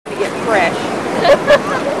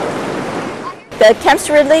The Kemp's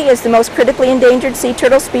ridley is the most critically endangered sea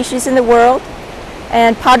turtle species in the world,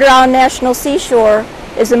 and Padre Island National Seashore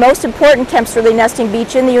is the most important Kemp's ridley nesting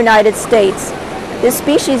beach in the United States. This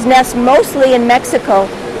species nests mostly in Mexico,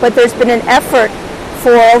 but there's been an effort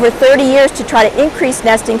for over 30 years to try to increase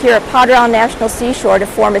nesting here at Padre Island National Seashore to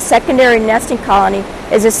form a secondary nesting colony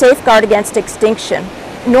as a safeguard against extinction.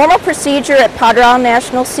 Normal procedure at Padre Island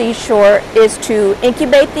National Seashore is to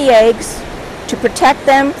incubate the eggs, to protect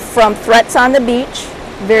them from threats on the beach,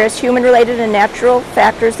 various human-related and natural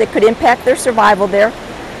factors that could impact their survival there,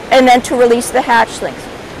 and then to release the hatchlings.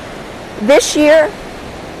 This year,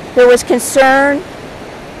 there was concern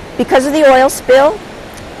because of the oil spill,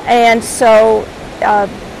 and so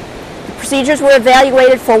the procedures were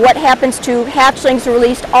evaluated for what happens to hatchlings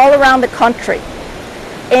released all around the country.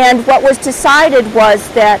 And what was decided was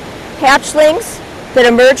that hatchlings that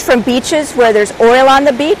emerge from beaches where there's oil on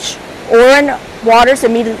the beach or in waters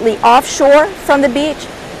immediately offshore from the beach,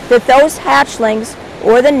 that those hatchlings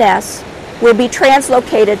or the nests will be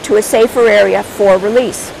translocated to a safer area for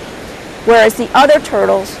release. Whereas the other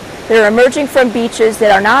turtles that are emerging from beaches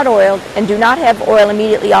that are not oiled and do not have oil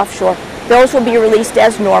immediately offshore, those will be released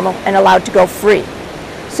as normal and allowed to go free.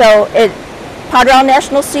 So at Padre Island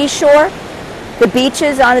National Seashore, the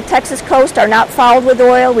beaches on the Texas coast are not fouled with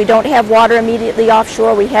oil. We don't have water immediately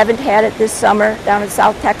offshore. We haven't had it this summer down in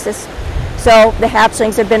South Texas. So the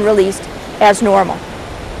hatchlings have been released as normal.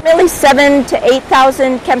 Really 7,000 to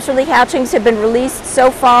 8,000 Kemp's ridley hatchlings have been released so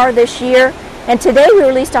far this year, and today we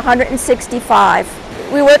released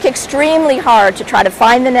 165. We work extremely hard to try to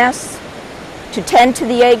find the nests, to tend to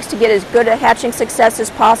the eggs to get as good a hatching success as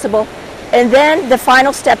possible, and then the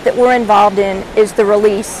final step that we're involved in is the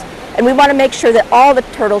release. And we want to make sure that all the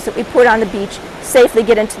turtles that we put on the beach safely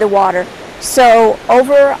get into the water. So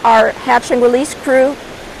over our hatchling release crew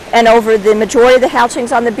and over the majority of the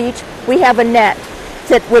hatchlings on the beach, we have a net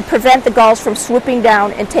that would prevent the gulls from swooping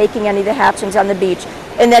down and taking any of the hatchlings on the beach.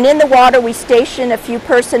 And then in the water we station a few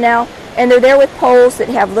personnel, and they're there with poles that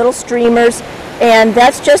have little streamers, and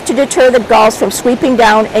that's just to deter the gulls from sweeping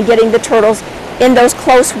down and getting the turtles in those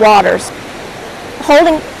close waters.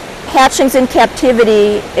 Holding hatchlings in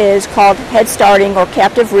captivity is called head starting or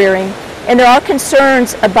captive rearing, and there are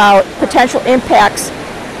concerns about potential impacts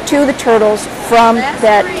to the turtles from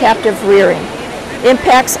that captive rearing,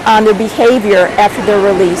 impacts on their behavior after they're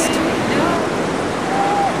released.